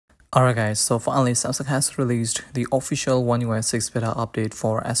Alright guys, so finally Samsung has released the official One UI 6 beta update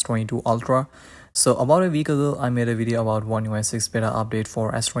for S22 Ultra. So about a week ago, I made a video about One UI 6 beta update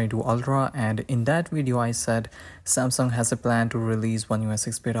for S22 Ultra, and in that video I said Samsung has a plan to release One UI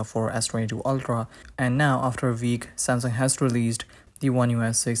 6 beta for S22 Ultra, and now after a week Samsung has released the One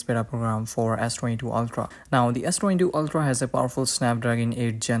UI 6 beta program for S22 Ultra. Now the S22 Ultra has a powerful Snapdragon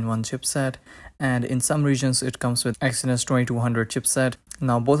 8 Gen 1 chipset, and in some regions it comes with Exynos 2200 chipset.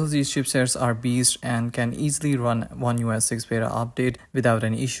 Now both of these chipsets are beast and can easily run One UI 6 beta update without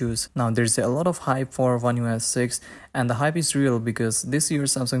any issues. Now there's a lot of hype for One UI 6, and the hype is real because this year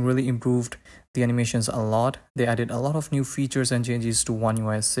Samsung really improved the animations a lot. They added a lot of new features and changes to One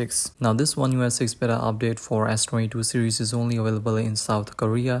UI 6. Now this One UI 6 beta update for S22 series is only available in South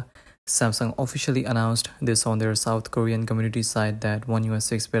Korea. Samsung officially announced this on their South Korean community site that One UI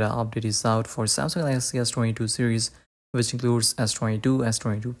 6 beta update is out for Samsung Galaxy S22 series, which includes S22,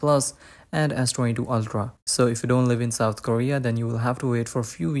 S22 Plus, and S22 Ultra. So if you don't live in South Korea, then you will have to wait for a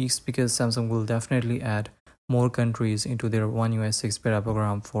few weeks because Samsung will definitely add more countries into their One UI 6 beta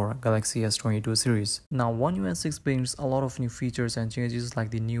program for Galaxy S22 series. Now One UI 6 brings a lot of new features and changes like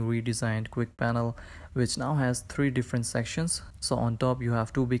the new redesigned quick panel, which now has 3 different sections. So on top you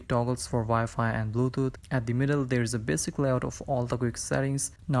have 2 big toggles for Wi-Fi and Bluetooth. At the middle there is a basic layout of all the quick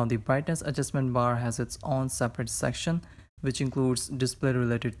settings. Now the brightness adjustment bar has its own separate section, which includes display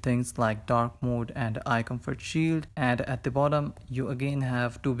related things like dark mode and eye comfort shield. And at the bottom you again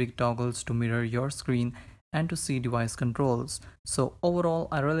have 2 big toggles to mirror your screen and to see device controls. So overall,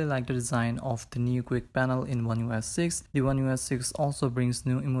 I really like the design of the new quick panel in One UI 6. The One UI 6 also brings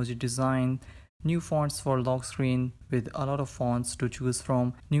new emoji design, new fonts for lock screen with a lot of fonts to choose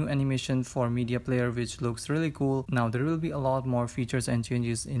from, new animation for media player which looks really cool. Now there will be a lot more features and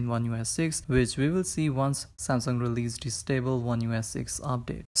changes in One UI 6 which we will see once Samsung releases the stable One UI 6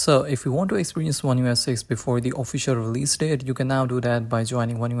 update. So if you want to experience One UI 6 before the official release date, you can now do that by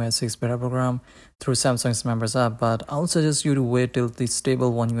joining One UI 6 beta program through Samsung's members app, but I would suggest you to wait till the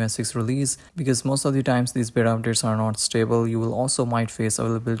stable One UI 6 release because most of the times these beta updates are not stable. You will also might face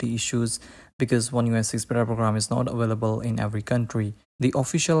availability issues because One UI 6 beta program is not available in every country. The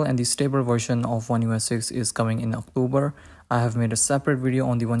official and the stable version of One UI 6 is coming in October. I have made a separate video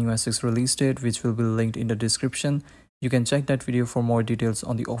on the One UI 6 release date which will be linked in the description. You can check that video for more details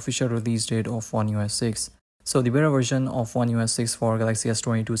on the official release date of One UI 6. So the beta version of One UI 6 for Galaxy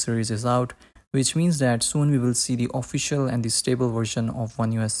S22 series is out, which means that soon we will see the official and the stable version of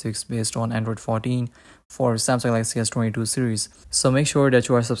One UI 6 based on Android 14 for Samsung Galaxy S22 series. So make sure that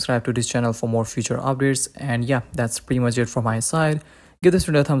you are subscribed to this channel for more future updates, and yeah, that's pretty much it from my side. Give this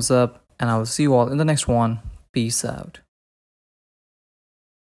video a thumbs up and I will see you all in the next one. Peace out.